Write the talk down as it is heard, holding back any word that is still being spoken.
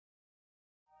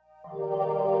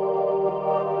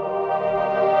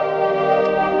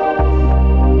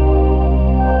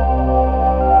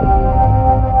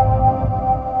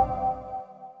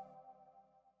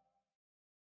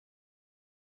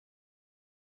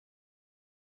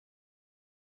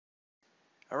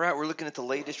All right, we're looking at the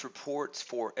latest reports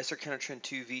for SR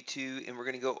CounterTrend II V2, and we're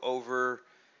going to go over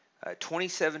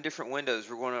 27 different windows.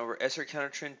 We're going over SR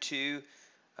CounterTrend II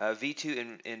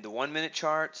V2 in the 1-minute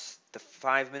charts, the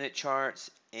 5-minute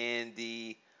charts, and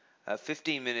the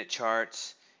 15-minute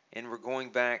charts, and we're going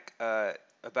back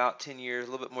about 10 years,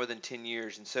 a little bit more than 10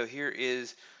 years. And so here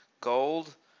is gold,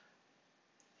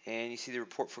 and you see the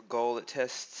report for gold.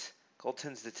 Gold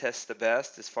tends to test the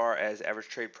best as far as average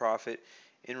trade profit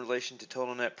in relation to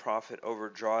total net profit over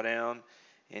drawdown.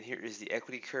 And here is the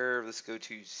equity curve. Let's go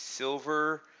to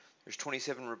silver. There's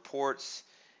 27 reports,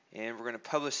 and we're going to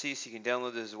publish these so you can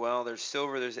download this as well. There's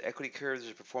silver, there's the equity curve,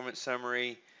 there's a performance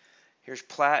summary. Here's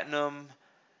platinum.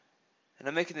 And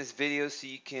I'm making this video so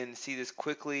you can see this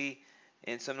quickly,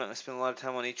 and so I'm not going to spend a lot of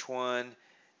time on each one.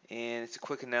 And it's a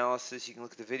quick analysis. You can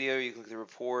look at the video, you can look at the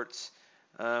reports.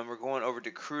 We're going over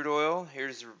to crude oil.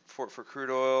 Here's the report for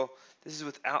crude oil. This is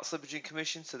without slippage and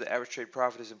commission, so the average trade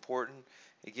profit is important.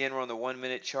 Again, we're on the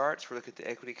 1-minute charts. We're looking at the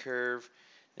equity curve.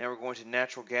 Now we're going to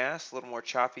natural gas, a little more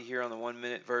choppy here on the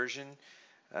 1-minute version.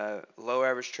 Low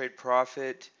average trade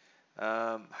profit,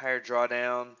 higher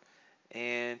drawdown,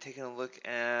 and taking a look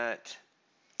at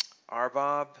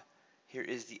RBOB. Here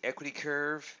is the equity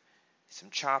curve. Some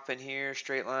chop in here,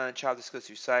 straight line chop. This goes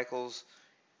through cycles.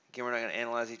 Again, we're not going to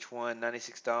analyze each one.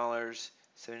 $96,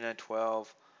 $79.12.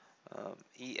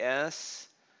 ES,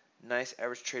 nice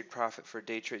average trade profit for a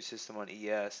day trade system on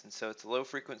ES. And so it's a low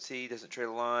frequency, doesn't trade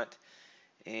a lot.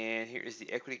 And here is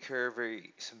the equity curve,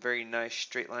 some very nice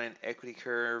straight line equity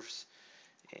curves.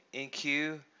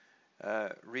 NQ,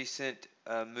 recent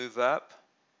move up.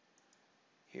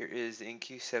 Here is the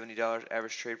NQ, $70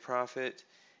 average trade profit.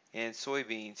 And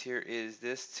soybeans, here is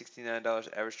this $69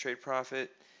 average trade profit.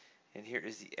 And here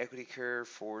is the equity curve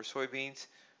for soybeans,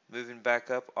 moving back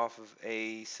up off of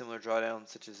a similar drawdown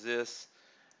such as this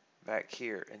back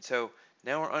here. And so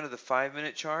now we're under the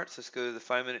 5-minute charts. Let's go to the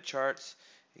 5-minute charts.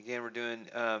 Again, we're doing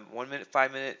 1 minute,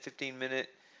 5 minute, 15 minute,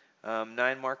 9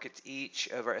 markets each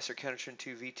of our SR CounterTrend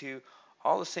II V2,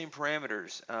 all the same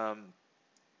parameters. And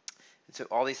so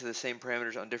all these are the same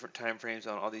parameters on different time frames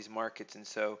on all these markets. And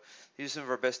so these are some of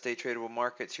our best day tradable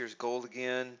markets. Here's gold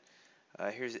again.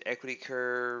 Here's the equity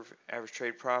curve, average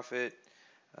trade profit.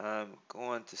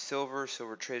 Going to silver.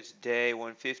 Silver trades today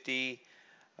 150.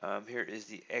 Here is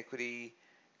the equity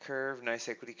curve, nice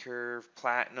equity curve.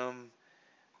 Platinum,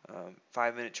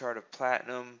 5-minute chart of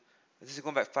platinum. This is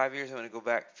going back 5 years. I'm going to go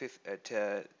back to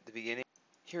the beginning.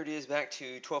 Here it is back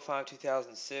to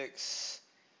 12/5/2006.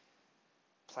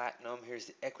 Platinum. Here's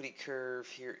the equity curve.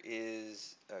 Here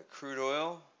is crude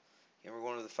oil. And we're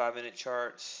going to the 5-minute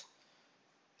charts.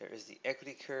 There is the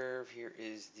equity curve. Here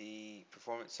is the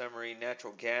performance summary.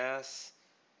 Natural gas.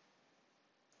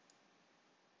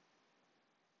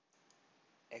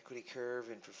 Equity curve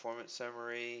and performance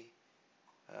summary.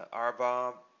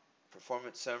 RBOB.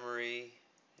 Performance summary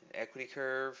and equity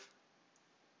curve.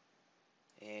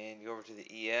 And go over to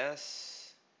the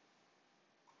ES.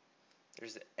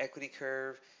 There's the equity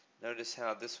curve. Notice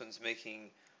how this one's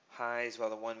making highs while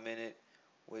the 1 minute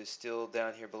was still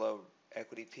down here below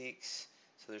equity peaks.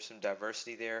 So there's some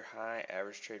diversity there, high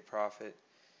average trade profit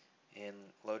and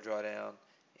low drawdown.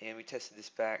 And we tested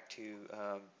this back to,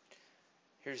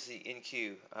 here's the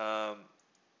NQ,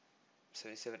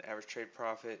 77 average trade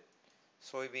profit,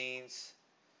 soybeans,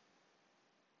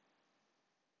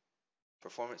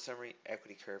 performance summary,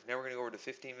 equity curve. Now we're going to go over to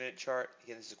 15-minute chart.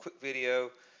 Again, this is a quick video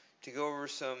to go over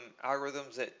some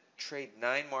algorithms that trade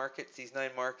 9 markets. These 9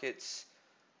 markets,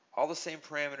 all the same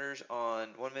parameters on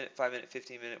 1 minute, 5 minute,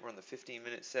 15 minute. We're on the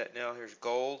 15-minute set now. Here's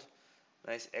gold,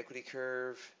 nice equity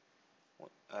curve,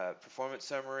 performance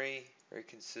summary, very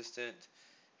consistent.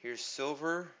 Here's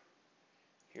silver.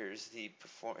 Here's the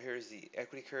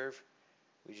equity curve.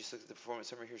 We just looked at the performance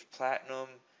summary. Here's platinum.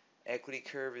 Equity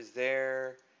curve is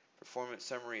there. Performance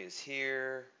summary is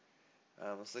here.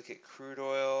 Let's look at crude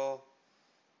oil.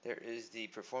 There is the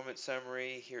performance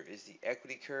summary. Here is the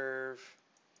equity curve.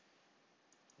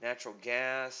 Natural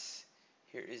gas.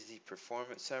 Here is the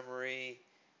performance summary.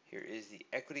 Here is the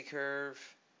equity curve.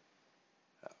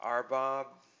 RBOB.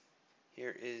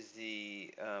 Here is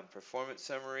the performance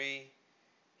summary.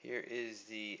 Here is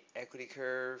the equity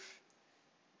curve.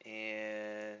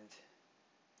 And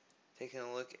taking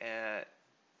a look at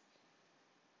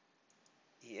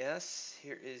ES,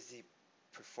 here is the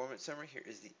performance summary. Here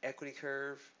is the equity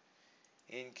curve.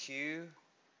 NQ,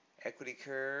 equity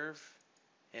curve,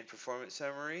 and performance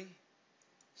summary.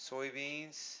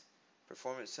 Soybeans,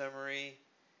 performance summary,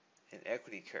 and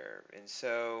equity curve. And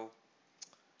so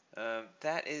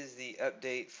that is the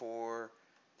update for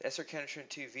the SR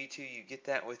CounterTrend II V2. You get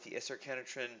that with the SR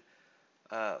CounterTrend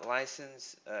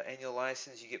annual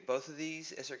license, you get both of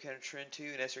these, SR CounterTrend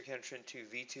II and SR CounterTrend II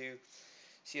V2.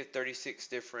 So you have 36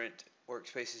 different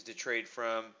workspaces to trade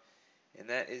from. And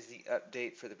that is the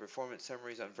update for the performance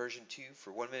summaries on version 2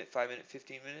 for 1 minute, 5 minute,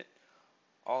 15 minute.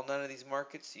 All 9 of these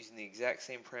markets using the exact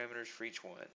same parameters for each one.